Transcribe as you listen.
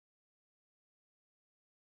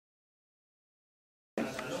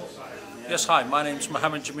Yes, hi, my name is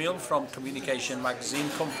Mohammed Jamil from Communication magazine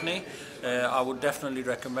company. I would definitely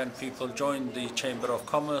recommend people join the Chamber of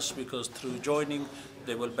Commerce because through joining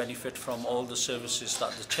they will benefit from all the services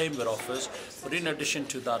that the Chamber offers. But in addition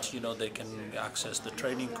to that, they can access the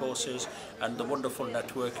training courses and the wonderful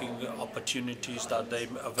networking opportunities that they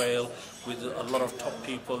avail with a lot of top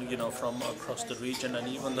people, from across the region and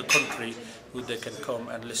even the country who they can come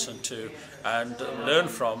and listen to and learn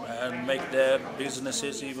from and make their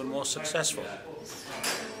businesses even more successful.